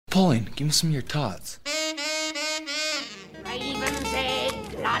Pauline, give me some of your tots. Raven's egg,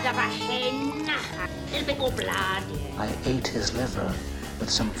 blood of a hen, typical blood. I ate his liver with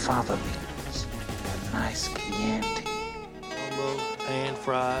some fava beans. A nice Chianti. Combo, pan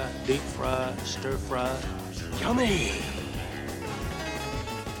fry, deep fry, stir fry. Yummy!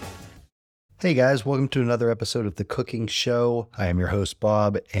 Hey guys, welcome to another episode of The Cooking Show. I am your host,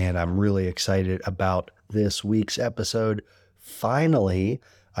 Bob, and I'm really excited about this week's episode. Finally,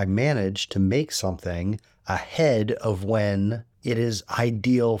 I managed to make something ahead of when it is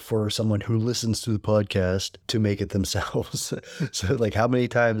ideal for someone who listens to the podcast to make it themselves. So like how many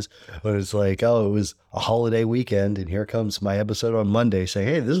times when it's like, oh, it was a holiday weekend and here comes my episode on Monday saying,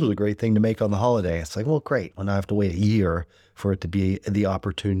 hey, this was a great thing to make on the holiday. It's like, well, great. Well, now I have to wait a year for it to be the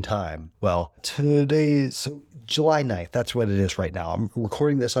opportune time. Well, today's July 9th. That's what it is right now. I'm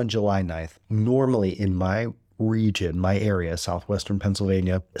recording this on July 9th. Normally in my region, my area, southwestern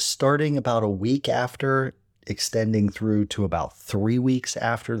Pennsylvania, starting about a week after, extending through to about 3 weeks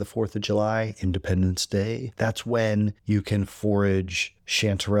after the 4th of July, Independence Day. That's when you can forage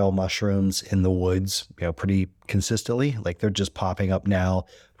chanterelle mushrooms in the woods, pretty consistently. Like they're just popping up now.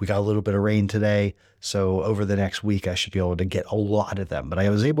 We got a little bit of rain today. So over the next week, I should be able to get a lot of them. But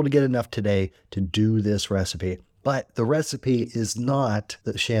I was able to get enough today to do this recipe. But the recipe is not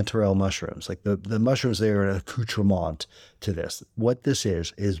the chanterelle mushrooms. Like the mushrooms, they are an accoutrement to this. What this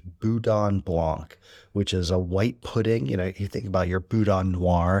is Boudin Blanc, which is a white pudding. You think about your Boudin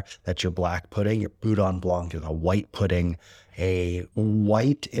Noir, that's your black pudding. Your Boudin Blanc is a white pudding, a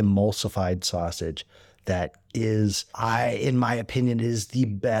white emulsified sausage that is, in my opinion, is the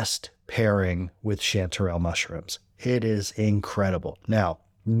best pairing with chanterelle mushrooms. It is incredible. Now,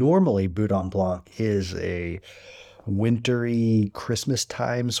 normally Boudin Blanc is a wintry Christmas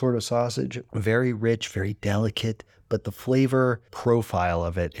time sort of sausage, very rich, very delicate, but the flavor profile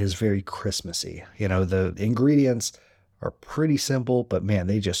of it is very Christmassy. The ingredients are pretty simple, but man,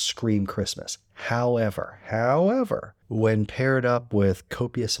 they just scream Christmas. However, when paired up with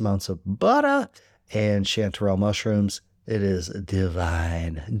copious amounts of butter and chanterelle mushrooms, it is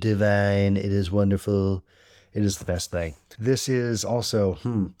divine. It is wonderful. It is the best thing. This is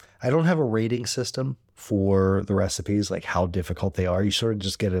also, I don't have a rating system for the recipes, like how difficult they are. You sort of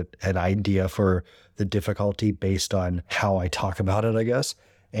just get an idea for the difficulty based on how I talk about it, I guess.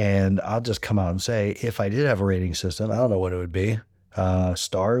 And I'll just come out and say, if I did have a rating system, I don't know what it would be.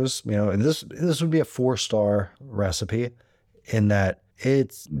 Stars, and this would be a 4-star recipe in that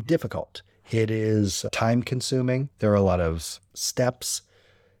it's difficult. It is time consuming. There are a lot of steps.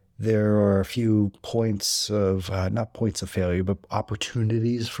 There are a few points of, not points of failure, but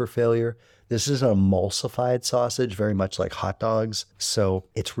opportunities for failure. This is an emulsified sausage, very much like hot dogs. So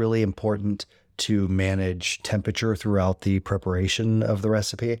it's really important to manage temperature throughout the preparation of the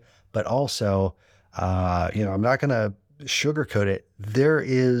recipe. But also, I'm not going to sugarcoat it. There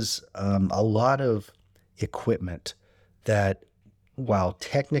is a lot of equipment that, while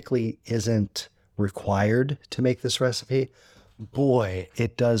technically isn't required to make this recipe, boy,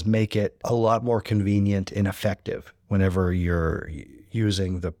 it does make it a lot more convenient and effective whenever you're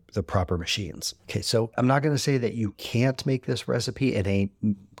using the proper machines. Okay, so I'm not going to say that you can't make this recipe in a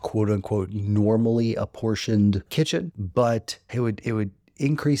quote unquote normally apportioned kitchen, but it would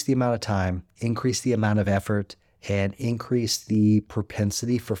increase the amount of time, increase the amount of effort, and increase the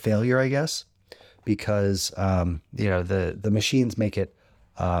propensity for failure, I guess, because the machines make it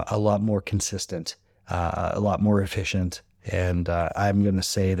a lot more consistent, a lot more efficient. And I'm going to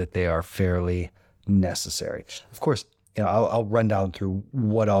say that they are fairly necessary. Of course, I'll run down through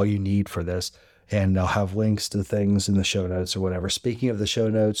what all you need for this, and I'll have links to things in the show notes or whatever. Speaking of the show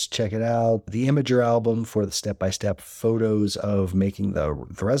notes, check it out. The Imager album for the step-by-step photos of making the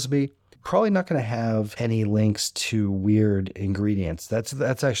recipe. Probably not going to have any links to weird ingredients.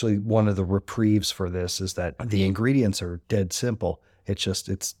 That's actually one of the reprieves for this, is that the ingredients are dead simple.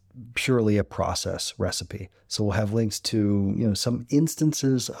 It's purely a process recipe. So we'll have links to, some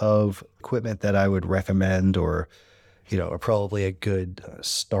instances of equipment that I would recommend, or, are probably a good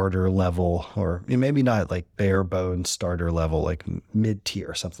starter level, or maybe not like bare bones starter level, like mid tier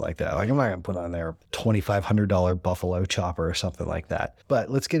or something like that. Like I'm not going to put on there $2,500 buffalo chopper or something like that.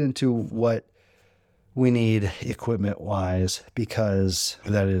 But let's get into what we need equipment wise, because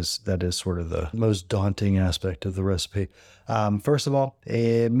that is sort of the most daunting aspect of the recipe. First of all,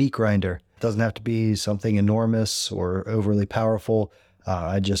 a meat grinder. It doesn't have to be something enormous or overly powerful.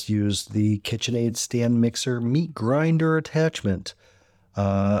 I just used the KitchenAid stand mixer meat grinder attachment.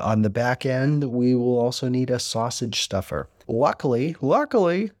 On the back end, we will also need a sausage stuffer. Luckily,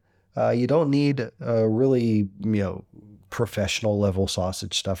 you don't need a really, professional level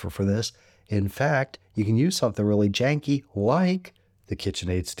sausage stuffer for this. In fact, you can use something really janky like the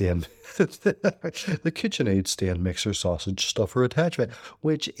KitchenAid stand, the KitchenAid stand mixer sausage stuffer attachment,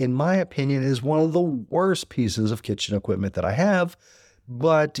 which in my opinion is one of the worst pieces of kitchen equipment that I have.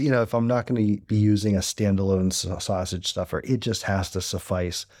 But, if I'm not going to be using a standalone sausage stuffer, it just has to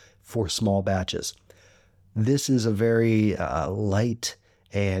suffice for small batches. This is a very light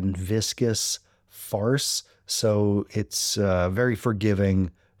and viscous farce, so it's very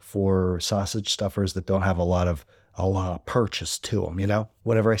forgiving for sausage stuffers that don't have a lot of purchase to them,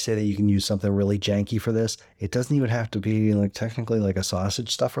 Whenever I say that you can use something really janky for this, it doesn't even have to be technically like a sausage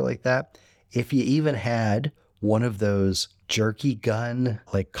stuffer like that. If you even had one of those jerky gun,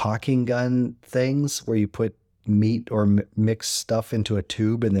 caulking gun things where you put meat or mix stuff into a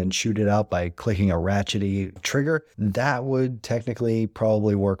tube and then shoot it out by clicking a ratchety trigger, that would technically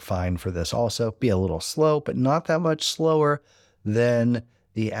probably work fine for this also. Be a little slow, but not that much slower than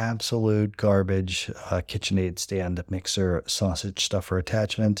the absolute garbage KitchenAid stand mixer sausage stuffer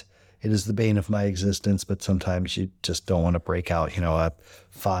attachment. It is the bane of my existence, but sometimes you just don't want to break out, a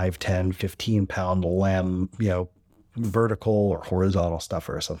 5, 10, 15 pound lamb, vertical or horizontal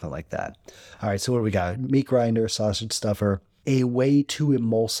stuffer or something like that. All right, so what do we got? Meat grinder, sausage stuffer, a way to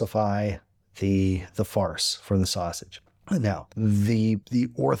emulsify the farce for the sausage. Now, the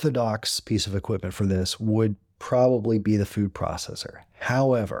orthodox piece of equipment for this would probably be the food processor.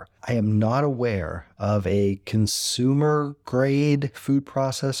 However, I am not aware of a consumer grade food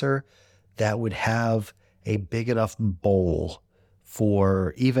processor that would have a big enough bowl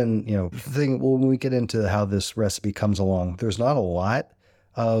for even, when we get into how this recipe comes along, there's not a lot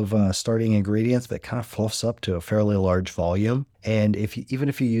of starting ingredients, but it kind of fluffs up to a fairly large volume. And even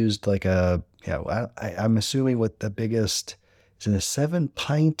if you used I'm assuming what the biggest is in a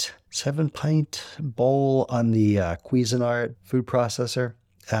 7-pint bowl on the Cuisinart food processor,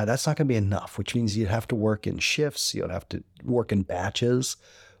 that's not going to be enough, which means you'd have to work in shifts. You'd have to work in batches,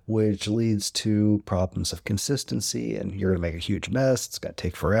 which leads to problems of consistency, and you're going to make a huge mess. It's going to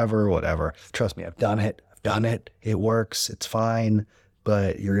take forever, whatever. Trust me, I've done it. It works. It's fine,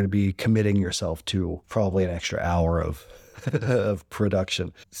 but you're going to be committing yourself to probably an extra hour of of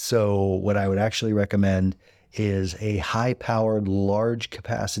production. So what I would actually recommend is a high-powered,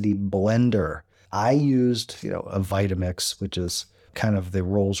 large-capacity blender. I used, a Vitamix, which is kind of the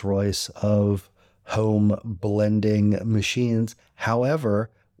Rolls-Royce of home blending machines. However,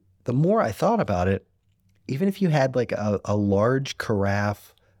 the more I thought about it, even if you had a large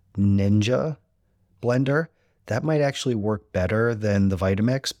carafe Ninja blender, that might actually work better than the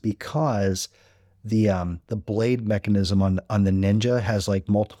Vitamix, because the blade mechanism on the Ninja has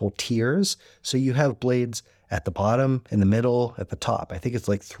multiple tiers. So you have blades at the bottom, in the middle, at the top. I think it's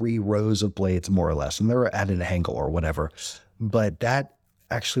 3 rows of blades, more or less, and they're at an angle or whatever. But that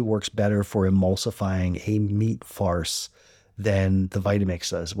actually works better for emulsifying a meat farce than the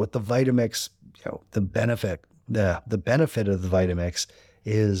Vitamix does. What the Vitamix, the benefit of the Vitamix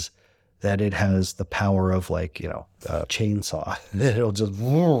is that it has the power of a chainsaw.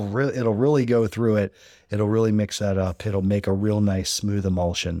 It'll really go through it. It'll really mix that up. It'll make a real nice smooth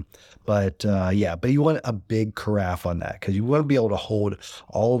emulsion. But you want a big carafe on that, because you want to be able to hold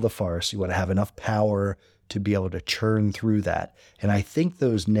all of the farce. You want to have enough power to be able to churn through that. And I think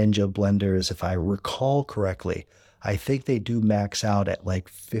those Ninja blenders, if I recall correctly, I think they do max out at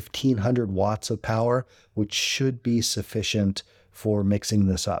 1,500 watts of power, which should be sufficient for mixing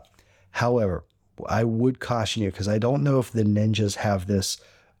this up. However, I would caution you, because I don't know if the Ninjas have this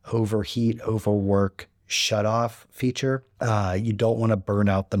overheat, overwork, shut off feature. You don't want to burn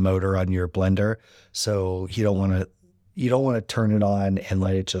out the motor on your blender. So you don't want to turn it on and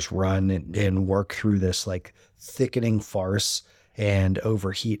let it just run and work through this thickening farce and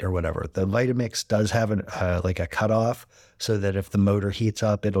overheat or whatever. The Vitamix does have a cutoff, so that if the motor heats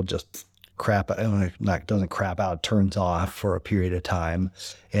up, it'll just doesn't crap out, turns off for a period of time,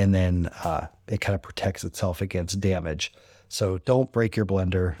 and then it kind of protects itself against damage. So don't break your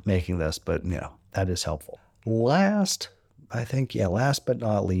blender making this, but that is helpful. Last but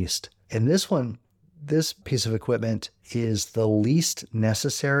not least, and this piece of equipment is the least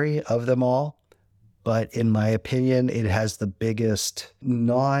necessary of them all, but in my opinion, it has the biggest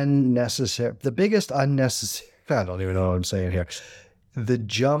unnecessary, I don't even know what I'm saying here. The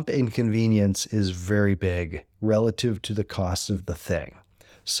jump in convenience is very big relative to the cost of the thing.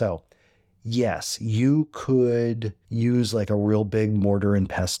 So yes, you could use a real big mortar and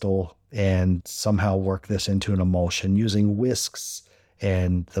pestle and somehow work this into an emulsion using whisks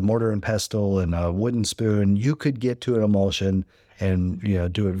and the mortar and pestle and a wooden spoon. You could get to an emulsion and,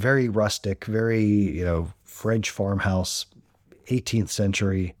 do it very rustic, very, French farmhouse, 18th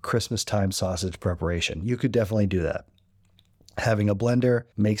century Christmas time sausage preparation. You could definitely do that. Having a blender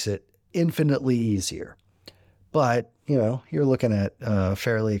makes it infinitely easier. But, you're looking at a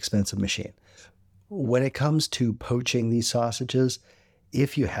fairly expensive machine. When it comes to poaching these sausages,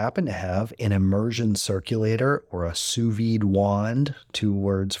 if you happen to have an immersion circulator or a sous vide wand, 2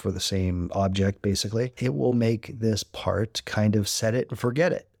 words for the same object basically, it will make this part kind of set it and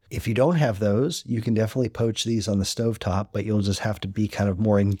forget it. If you don't have those, you can definitely poach these on the stovetop, but you'll just have to be kind of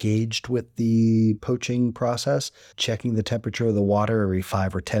more engaged with the poaching process, checking the temperature of the water every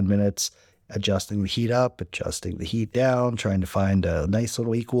 5 or 10 minutes, adjusting the heat up, adjusting the heat down, trying to find a nice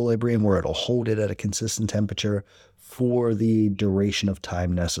little equilibrium where it'll hold it at a consistent temperature for the duration of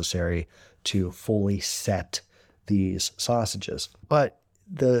time necessary to fully set these sausages. But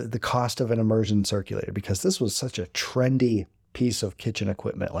the cost of an immersion circulator, because this was such a trendy piece of kitchen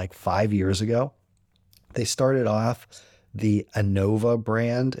equipment like 5 years ago, they started off the Anova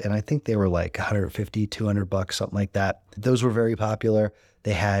brand, and I think they were like $150, $200, something like that. Those were very popular.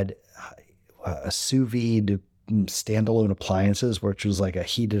 They had a sous vide standalone appliances, which was like a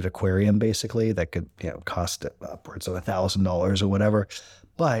heated aquarium basically that could cost upwards of $1,000 or whatever.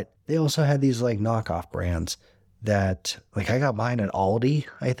 But they also had these like knockoff brands that, like, I got mine at Aldi,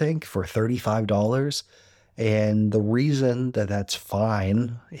 I think, for $35. And the reason that that's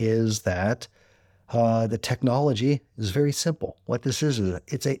fine is that the technology is very simple. What this is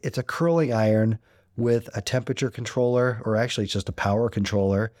it's a curling iron with a temperature controller, or actually it's just a power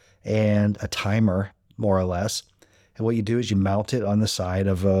controller and a timer, more or less. And what you do is you mount it on the side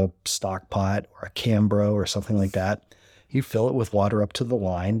of a stock pot or a Cambro or something like that. You fill it with water up to the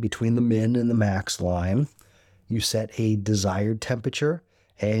line between the min and the max line. You set a desired temperature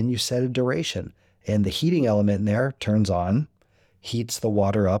and you set a duration. And the heating element in there turns on, heats the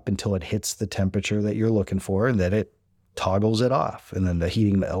water up until it hits the temperature that you're looking for, and then it toggles it off. And then the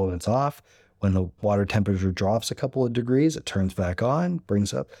heating element's off. When the water temperature drops a couple of degrees, it turns back on,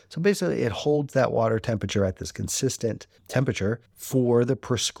 brings up. So basically, it holds that water temperature at this consistent temperature for the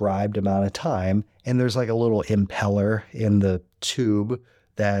prescribed amount of time. And there's like a little impeller in the tube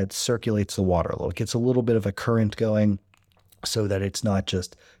that circulates the water a little. It gets a little bit of a current going so that it's not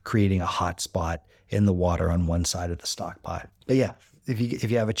just creating a hot spot in the water on one side of the stock pot. But yeah, if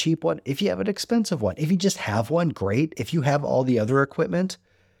you have a cheap one, if you have an expensive one, if you just have one, great. If you have all the other equipment,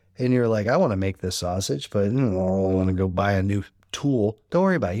 and you're like, I want to make this sausage, but I want to go buy a new tool, don't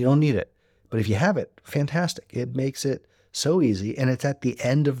worry about it. You don't need it. But if you have it, fantastic. It makes it so easy, and it's at the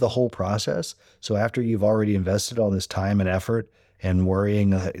end of the whole process. So after you've already invested all this time and effort and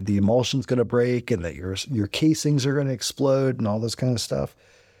worrying that the emulsion's going to break and that your casings are going to explode and all this kind of stuff,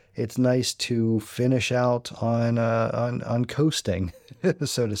 it's nice to finish out on coasting,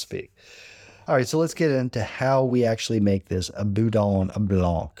 so to speak. All right, so let's get into how we actually make this a Boudin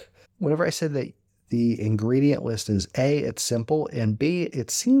Blanc. Whenever I said that the ingredient list is A, it's simple, and B,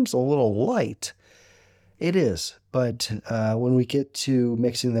 it seems a little light. It is, but when we get to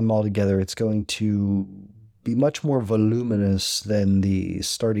mixing them all together, it's going to be much more voluminous than the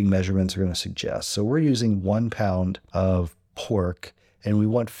starting measurements are going to suggest. So we're using 1 pound of pork, and we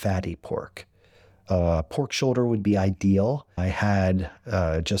want fatty pork. Pork shoulder would be ideal. I had,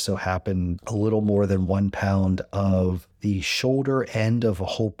 just so happened, a little more than 1 pound of the shoulder end of a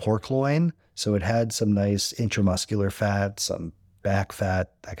whole pork loin. So it had some nice intramuscular fat, some back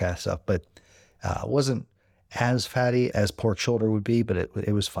fat, that kind of stuff. But it wasn't as fatty as pork shoulder would be, but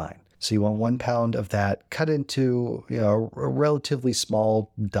it was fine. So you want 1 pound of that cut into, a relatively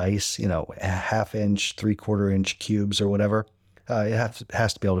small dice, a 1/2 inch, 3/4 inch cubes or whatever. It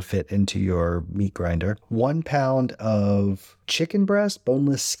has to be able to fit into your meat grinder. 1 pound of chicken breast,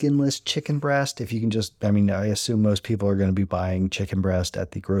 boneless, skinless chicken breast. If you can I assume most people are going to be buying chicken breast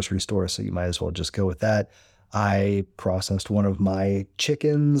at the grocery store, so you might as well just go with that. I processed one of my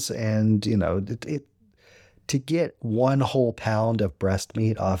chickens, and, to get 1 whole pound of breast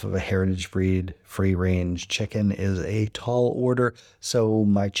meat off of a heritage breed free range chicken is a tall order. So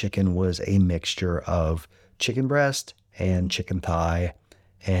my chicken was a mixture of chicken breast and chicken thigh,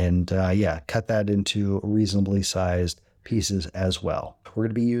 and cut that into reasonably sized pieces as well. We're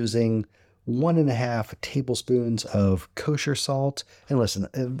going to be using 1.5 tablespoons of kosher salt. And listen,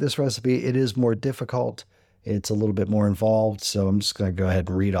 this recipe, it is more difficult. It's a little bit more involved, so I'm just going to go ahead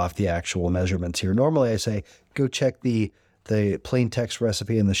and read off the actual measurements here. Normally I say, go check the plain text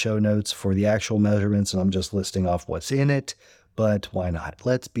recipe in the show notes for the actual measurements, and I'm just listing off what's in it, but why not?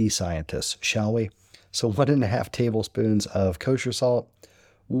 Let's be scientists, shall we? So 1.5 tablespoons of kosher salt,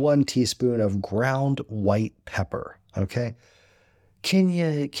 1 teaspoon of ground white pepper, okay? Can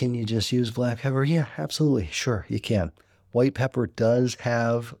you just use black pepper? Yeah, absolutely. Sure, you can. White pepper does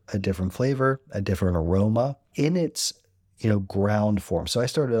have a different flavor, a different aroma in its, ground form. So I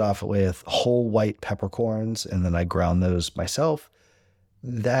started off with whole white peppercorns and then I ground those myself.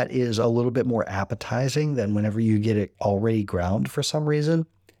 That is a little bit more appetizing than whenever you get it already ground for some reason.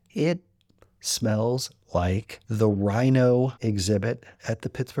 It smells like the rhino exhibit at the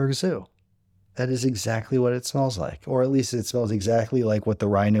Pittsburgh Zoo. That is exactly what it smells like. Or at least it smells exactly like what the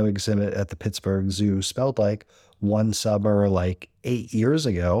rhino exhibit at the Pittsburgh Zoo smelled like one summer like 8 years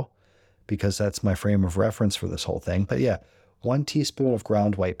ago, because that's my frame of reference for this whole thing. But yeah, 1 teaspoon of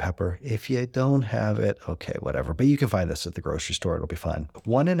ground white pepper. If you don't have it, okay, whatever. But you can find this at the grocery store. It'll be fine.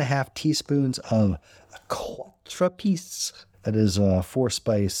 1.5 teaspoons of quatre piece. That is a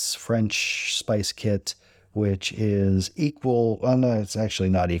 4-spice French spice kit, which is equal. Oh, no, it's actually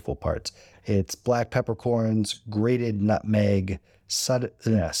not equal parts. It's black peppercorns, grated nutmeg,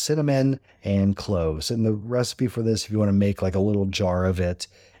 cinnamon, and cloves. And the recipe for this, if you want to make like a little jar of it,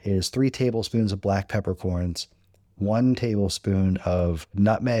 is 3 tablespoons of black peppercorns, 1 tablespoon of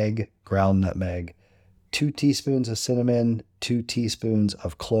nutmeg, ground nutmeg, 2 teaspoons of cinnamon, 2 teaspoons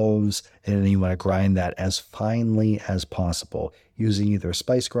of cloves, and then you want to grind that as finely as possible using either a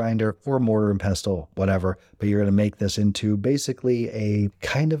spice grinder or mortar and pestle, whatever. But you're going to make this into basically a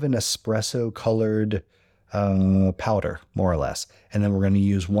kind of an espresso colored powder, more or less. And then we're going to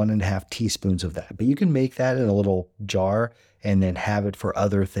use 1.5 teaspoons of that. But you can make that in a little jar and then have it for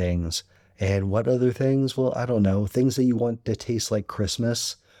other things. And what other things? Well, I don't know. Things that you want to taste like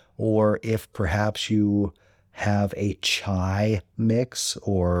Christmas. Or if perhaps you have a chai mix,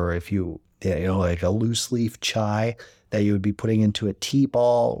 or if like a loose leaf chai that you would be putting into a tea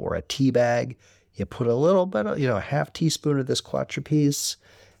ball or a tea bag, you put a little bit of, a half teaspoon of this quatre piece,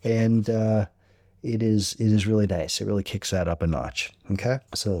 and it is really nice. It really kicks that up a notch. Okay,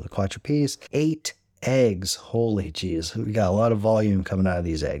 so the quatre piece, 8 eggs. Holy jeez, we got a lot of volume coming out of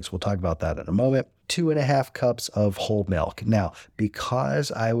these eggs. We'll talk about that in a moment. 2.5 cups of whole milk. Now,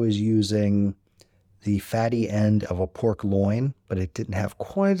 because I was using the fatty end of a pork loin, but it didn't have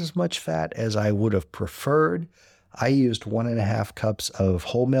quite as much fat as I would have preferred, I used 1.5 cups of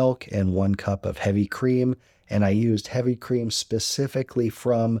whole milk and 1 cup of heavy cream. And I used heavy cream specifically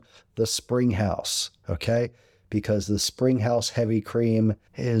from the Springhouse, okay? Because the Springhouse heavy cream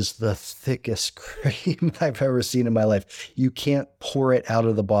is the thickest cream I've ever seen in my life. You can't pour it out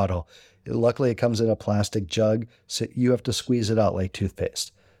of the bottle. Luckily, it comes in a plastic jug, so you have to squeeze it out like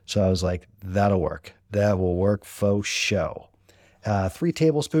toothpaste. So I was like, that'll work. That will work faux show. 3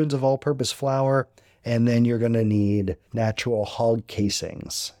 tablespoons of all-purpose flour, and then you're going to need natural hog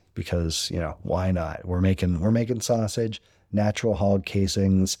casings because, why not? We're making sausage, natural hog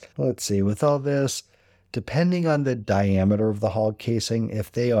casings. Let's see, with all this, depending on the diameter of the hog casing,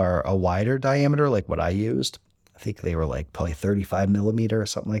 if they are a wider diameter, like what I used, I think they were like probably 35 millimeter or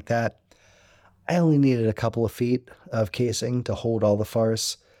something like that. I only needed a couple of feet of casing to hold all the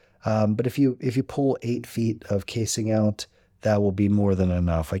farce. But if you pull 8 feet of casing out, that will be more than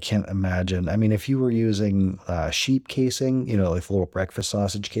enough. I can't imagine. I mean, if you were using sheep casing, like little breakfast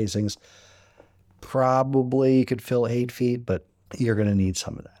sausage casings, probably you could fill 8 feet, but you're going to need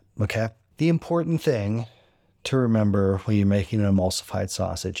some of that. Okay. The important thing to remember when you're making an emulsified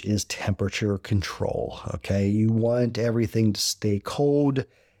sausage is temperature control. Okay. You want everything to stay cold.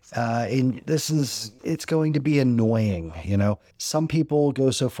 And it's going to be annoying, Some people go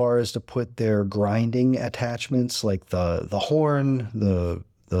so far as to put their grinding attachments, like the horn,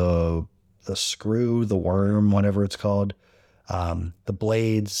 the screw, the worm, whatever it's called, the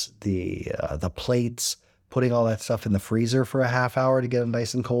blades, the plates, putting all that stuff in the freezer for a half hour to get them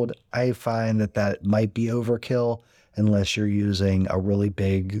nice and cold. I find that might be overkill unless you're using a really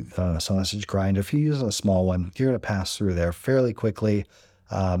big sausage grinder. If you're using a small one, you're going to pass through there fairly quickly.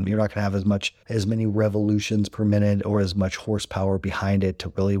 You're not going to have as many revolutions per minute or as much horsepower behind it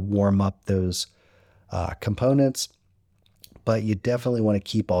to really warm up those components. But you definitely want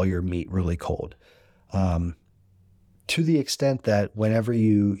to keep all your meat really cold. To the extent that whenever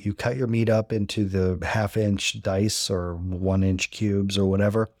you cut your meat up into the 1/2-inch dice or 1-inch cubes or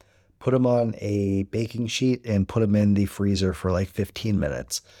whatever, put them on a baking sheet and put them in the freezer for like 15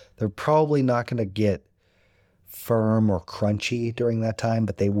 minutes. They're probably not going to get firm or crunchy during that time,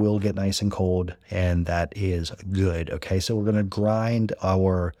 but they will get nice and cold, and that is good. Okay, so we're going to grind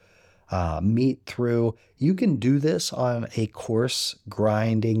our meat through. You can do this on a coarse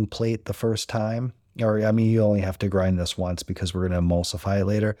grinding plate the first time, you only have to grind this once because we're going to emulsify it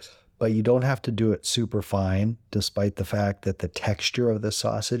later, but you don't have to do it super fine, despite the fact that the texture of the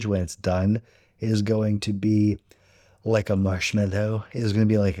sausage when it's done is going to be like a marshmallow. It's going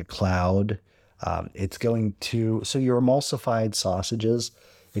to be like a cloud. It's going to, so your emulsified sausages,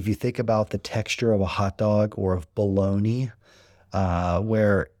 if you think about the texture of a hot dog or of bologna,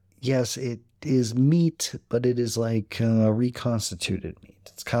 where yes, it is meat, but it is like reconstituted meat.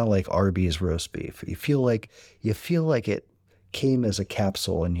 It's kind of like Arby's roast beef. You feel like it came as a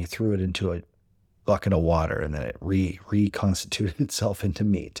capsule and you threw it into a bucket of water and then it reconstituted itself into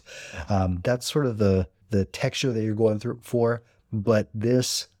meat. That's sort of the texture that you're going through for, but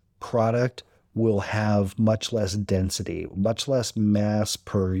this product will have much less density, much less mass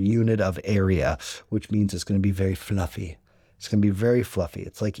per unit of area, which means it's going to be very fluffy. It's going to be very fluffy.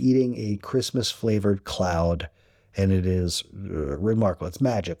 It's like eating a Christmas flavored cloud, and it is remarkable. It's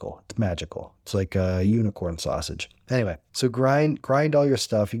magical. It's magical. It's like a unicorn sausage. Anyway, so grind all your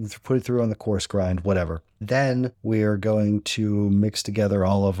stuff. You can put it through on the coarse grind, whatever. Then we're going to mix together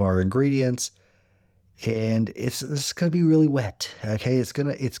all of our ingredients, and this is going to be really wet. Okay,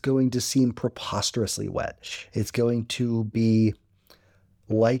 it's going to seem preposterously wet. It's going to be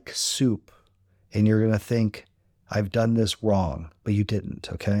like soup, and you're going to think, I've done this wrong, but you didn't,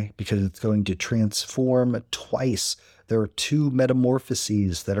 okay? Because it's going to transform twice. There are 2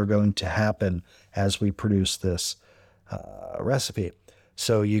 metamorphoses that are going to happen as we produce this recipe.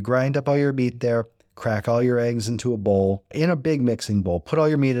 So you grind up all your meat there, crack all your eggs into a bowl, in a big mixing bowl, put all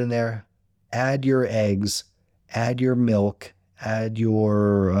your meat in there, add your eggs, add your milk, add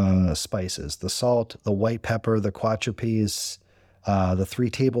your spices, the salt, the white pepper, the quattro peas, the 3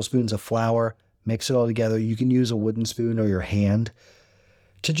 tablespoons of flour. Mix it all together. You can use a wooden spoon or your hand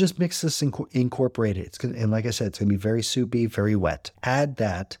to just mix this, incorporate it. And like I said, it's going to be very soupy, very wet. Add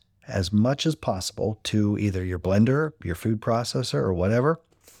that as much as possible to either your blender, your food processor, or whatever.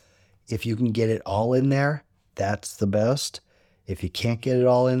 If you can get it all in there, that's the best. If you can't get it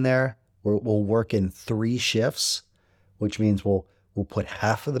all in there, we'll work in 3 shifts, which means we'll put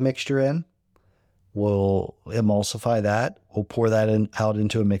half of the mixture in. We'll emulsify that. We'll pour that out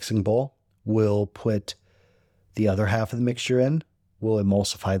into a mixing bowl. We'll put the other half of the mixture in. We'll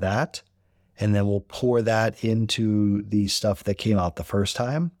emulsify that. And then we'll pour that into the stuff that came out the first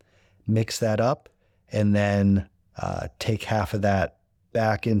time, mix that up, and then take half of that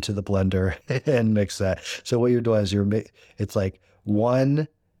back into the blender and mix that. So what you're doing is it's like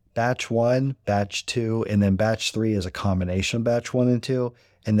batch 1, batch 2, and then batch 3 is a combination of batch 1 and 2.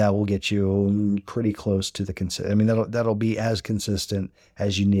 And that will get you pretty close to that'll be as consistent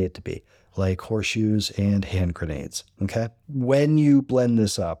as you need it to be, like horseshoes and hand grenades, okay? When you blend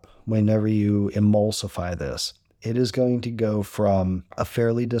this up, whenever you emulsify this, it is going to go from a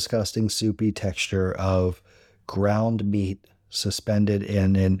fairly disgusting soupy texture of ground meat suspended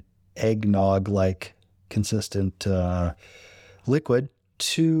in an eggnog-like consistent liquid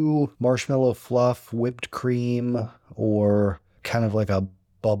to marshmallow fluff, whipped cream, or kind of like a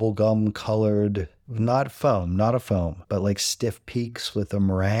bubblegum colored, not a foam, but like stiff peaks with a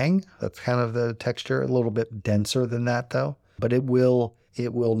meringue. That's kind of the texture, a little bit denser than that though. But it will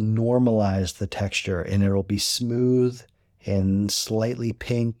normalize the texture, and it'll be smooth and slightly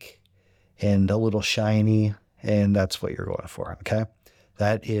pink and a little shiny, and that's what you're going for, okay?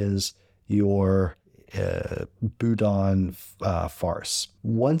 That is your Boudin farce.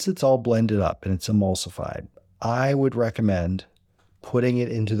 Once it's all blended up and it's emulsified, I would recommend putting it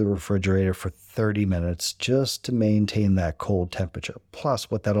into the refrigerator for 30 minutes just to maintain that cold temperature.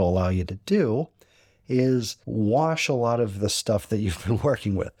 Plus, what that'll allow you to do is wash a lot of the stuff that you've been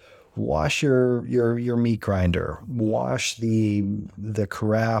working with. Wash your meat grinder. Wash the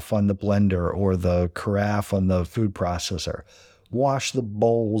carafe on the blender or the carafe on the food processor. Wash the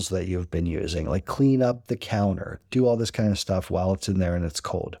bowls that you've been using. Like clean up the counter. Do all this kind of stuff while it's in there and it's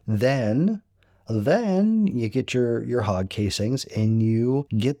cold. Then you get your hog casings and you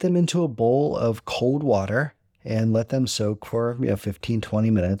get them into a bowl of cold water and let them soak for 15, 20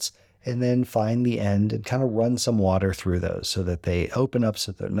 minutes, and then find the end and kind of run some water through those so that they open up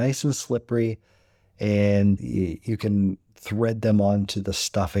so they're nice and slippery, and you can thread them onto the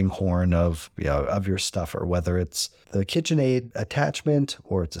stuffing horn of your stuffer, whether it's the KitchenAid attachment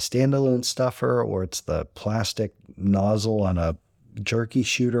or it's a standalone stuffer or it's the plastic nozzle on a jerky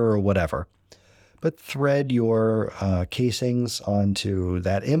shooter or whatever. But thread your casings onto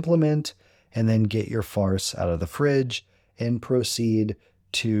that implement and then get your farce out of the fridge and proceed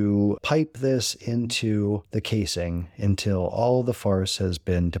to pipe this into the casing until all the farce has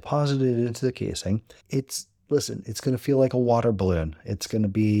been deposited into the casing. It's going to feel like a water balloon. It's going to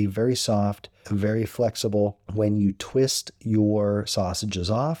be very soft, very flexible. When you twist your sausages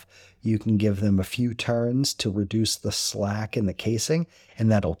off, you can give them a few turns to reduce the slack in the casing,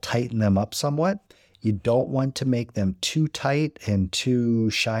 and that'll tighten them up somewhat. You don't want to make them too tight and too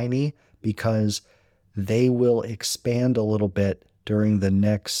shiny because they will expand a little bit during the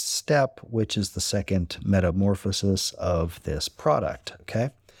next step, which is the second metamorphosis of this product, okay?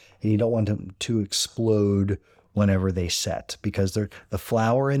 And you don't want them to explode whenever they set because the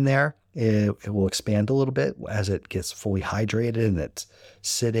flour in there, it will expand a little bit as it gets fully hydrated and it's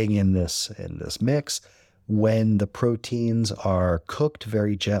sitting in this mix. When the proteins are cooked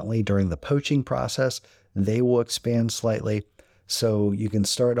very gently during the poaching process, they will expand slightly. So you can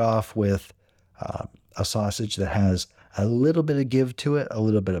start off with a sausage that has a little bit of give to it, a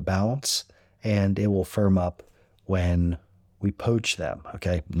little bit of bounce, and it will firm up when we poach them.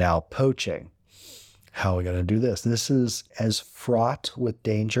 Okay, now poaching. How are we going to do this? This is as fraught with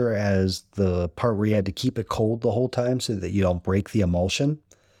danger as the part where you had to keep it cold the whole time so that you don't break the emulsion.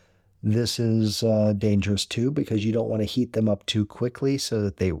 This is dangerous too because you don't want to heat them up too quickly so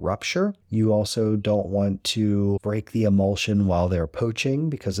that they rupture. You also don't want to break the emulsion while they're poaching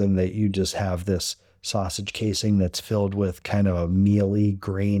because then you just have this sausage casing that's filled with kind of a mealy,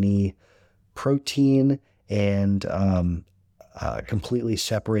 grainy protein and completely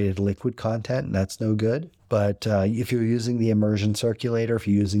separated liquid content, and that's no good. But if you're using the immersion circulator, if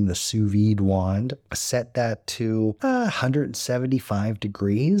you're using the sous vide wand, set that to 175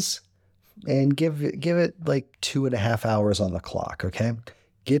 degrees and give it like 2.5 hours on the clock, okay?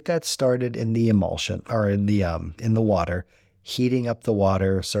 Get that started in the emulsion or in the water, heating up the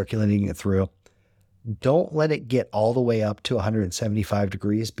water, circulating it through. Don't let it get all the way up to 175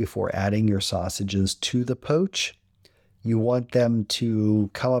 degrees before adding your sausages to the poach. You want them to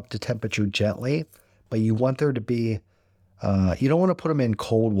come up to temperature gently, but you want there to be, you don't want to put them in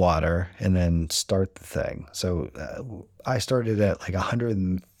cold water and then start the thing. So I started at like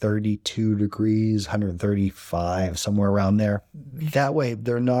 132 degrees, 135, somewhere around there. That way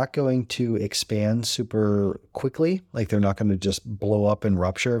they're not going to expand super quickly. Like they're not going to just blow up and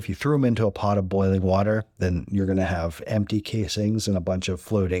rupture. If you threw them into a pot of boiling water, then you're going to have empty casings and a bunch of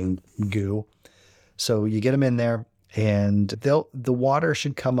floating goo. So you get them in there. And the water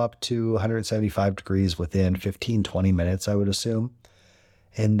should come up to 175 degrees within 15, 20 minutes, I would assume.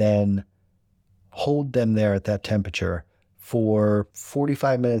 And then hold them there at that temperature for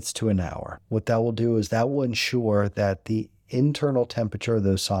 45 minutes to an hour. What that will do is that will ensure that the internal temperature of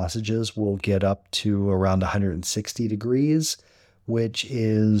those sausages will get up to around 160 degrees, which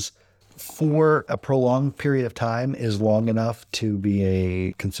is, for a prolonged period of time, is long enough to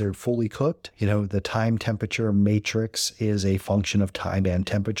be considered fully cooked. You know, the time temperature matrix is a function of time and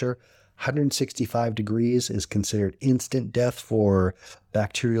temperature. 165 degrees is considered instant death for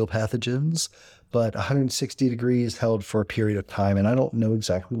bacterial pathogens, but 160 degrees held for a period of time, and I don't know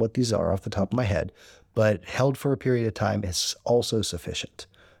exactly what these are off the top of my head, but held for a period of time is also sufficient.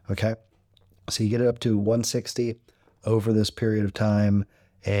 Okay? So you get it up to 160 over this period of time,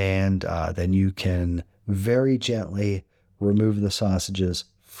 and then you can very gently remove the sausages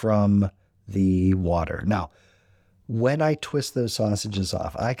from the water. Now, when I twist those sausages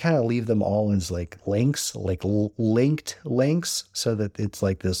off, I kind of leave them all as like links, like linked links, so that it's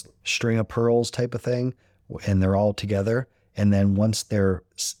like this string of pearls type of thing, and they're all together. And then once they're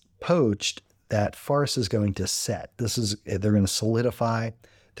poached, that farce is going to set. They're going to solidify.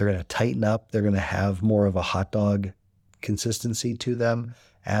 They're going to tighten up. They're going to have more of a hot dog consistency to them,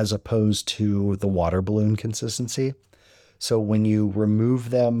 as opposed to the water balloon consistency. So when you remove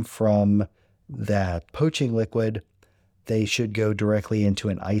them from that poaching liquid, they should go directly into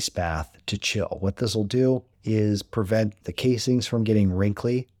an ice bath to chill. What this will do is prevent the casings from getting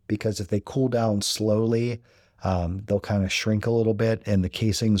wrinkly, because if they cool down slowly, they'll kind of shrink a little bit, and the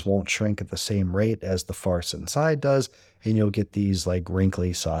casings won't shrink at the same rate as the farce inside does, and you'll get these like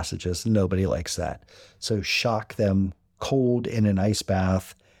wrinkly sausages. Nobody likes that. So shock them cold in an ice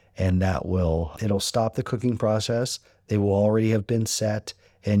bath, and it'll stop the cooking process. They will already have been set,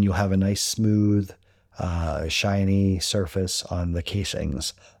 and you'll have a nice smooth, shiny surface on the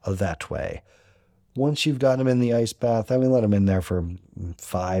casings of that way. Once you've got them in the ice bath, let them in there for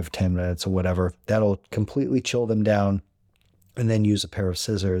 5-10 minutes or whatever. That'll completely chill them down, and then use a pair of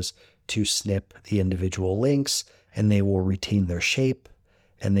scissors to snip the individual links, and they will retain their shape.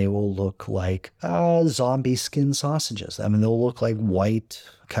 And they will look like zombie skin sausages. I mean, they'll look like white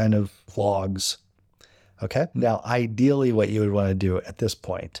kind of logs. Okay? Now, ideally, what you would want to do at this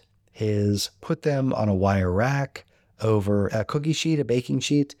point is put them on a wire rack over a cookie sheet, a baking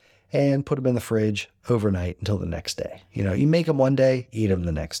sheet, and put them in the fridge overnight until the next day. You know, you make them one day, eat them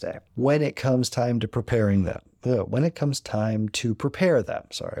the next day. When it comes time to prepare them,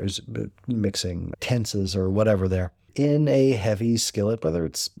 sorry, I was mixing tenses or whatever there. in a heavy skillet, whether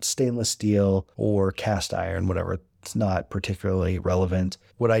it's stainless steel or cast iron, whatever. It's not particularly relevant.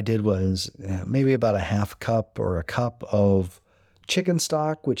 What I did was maybe about a half cup or a cup of chicken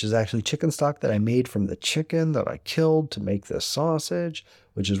stock, which is actually chicken stock that I made from the chicken that I killed to make this sausage,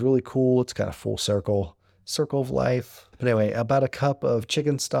 which is really cool. It's kind of full circle of life. But anyway, about a cup of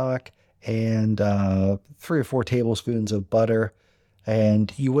chicken stock and 3 or 4 tablespoons of butter.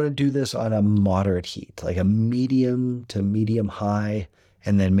 And you want to do this on a moderate heat, like a medium to medium high,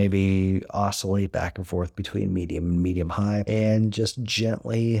 and then maybe oscillate back and forth between medium and medium high, and just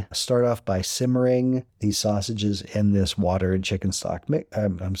gently start off by simmering these sausages in this water and chicken stock.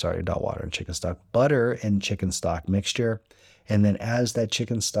 I'm sorry, not water and chicken stock, butter and chicken stock mixture. And then as that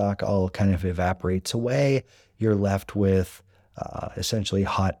chicken stock all kind of evaporates away, you're left with essentially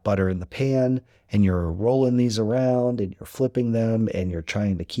hot butter in the pan, and you're rolling these around and you're flipping them and you're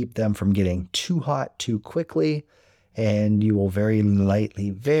trying to keep them from getting too hot too quickly. And you will very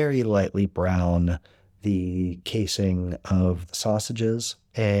lightly brown the casing of the sausages.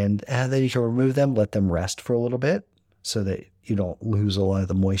 And then you can remove them, let them rest for a little bit so that you don't lose a lot of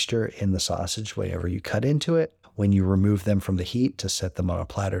the moisture in the sausage whenever you cut into it. When you remove them from the heat, to set them on a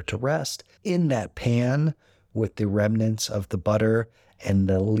platter to rest in that pan with the remnants of the butter and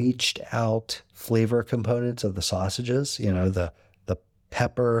the leached out flavor components of the sausages, the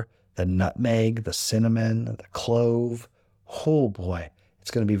pepper, the nutmeg, the cinnamon, the clove. Oh boy,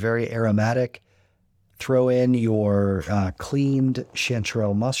 it's going to be very aromatic. Throw in your cleaned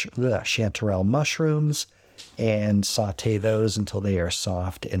chanterelle mushrooms and saute those until they are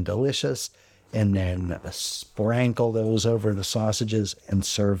soft and delicious. And then sprinkle those over the sausages and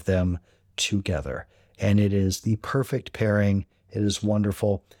serve them together. And it is the perfect pairing. It is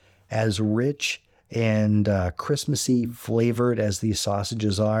wonderful. As rich and Christmassy flavored as these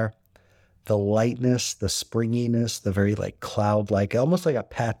sausages are, the lightness, the springiness, the very cloud-like, almost like a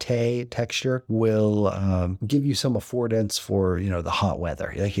pate texture will give you some affordance for, the hot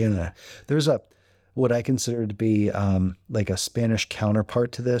weather. There's what I consider to be like a Spanish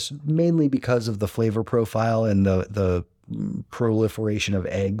counterpart to this, mainly because of the flavor profile and the proliferation of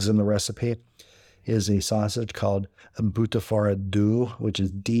eggs in the recipe, is a sausage called Butifarra d'ou, which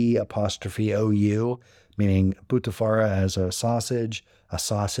is D''OU, meaning Butifarra as a sausage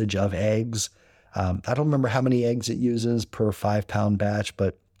of eggs. I don't remember how many eggs it uses per 5-pound batch,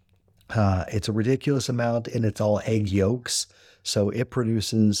 but it's a ridiculous amount, and it's all egg yolks. So it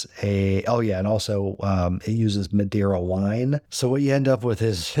produces and also it uses Madeira wine. So what you end up with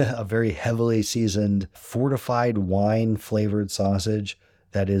is a very heavily seasoned, fortified wine flavored sausage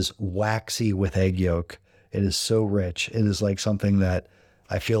that is waxy with egg yolk. It is so rich. It is like something that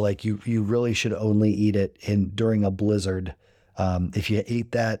I feel like you really should only eat it during a blizzard. If you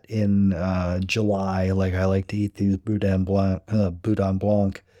eat that in July, like I like to eat these Boudin Blanc,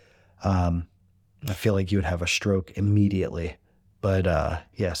 I feel like you would have a stroke immediately. But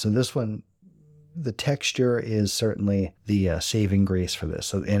so this one, the texture is certainly the saving grace for this.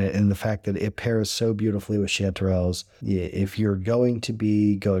 So, and the fact that it pairs so beautifully with chanterelles. If you're going to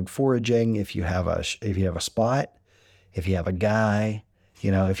be going foraging, if you have a spot, if you have a guy,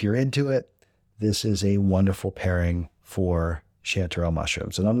 if you're into it, this is a wonderful pairing for chanterelle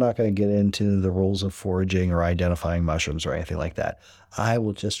mushrooms. And I'm not going to get into the rules of foraging or identifying mushrooms or anything like that. I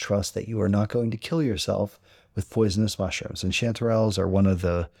will just trust that you are not going to kill yourself with poisonous mushrooms. And chanterelles are one of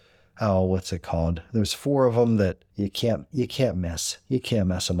the, what's it called? There's 4 of them that you can't miss. You can't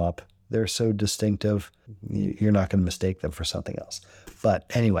mess them up. They're so distinctive. You're not going to mistake them for something else. But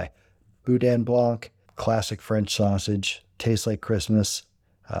anyway, Boudin Blanc, classic French sausage, tastes like Christmas,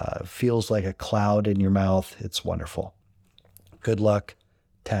 feels like a cloud in your mouth. It's wonderful. Good luck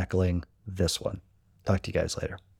tackling this one. Talk to you guys later.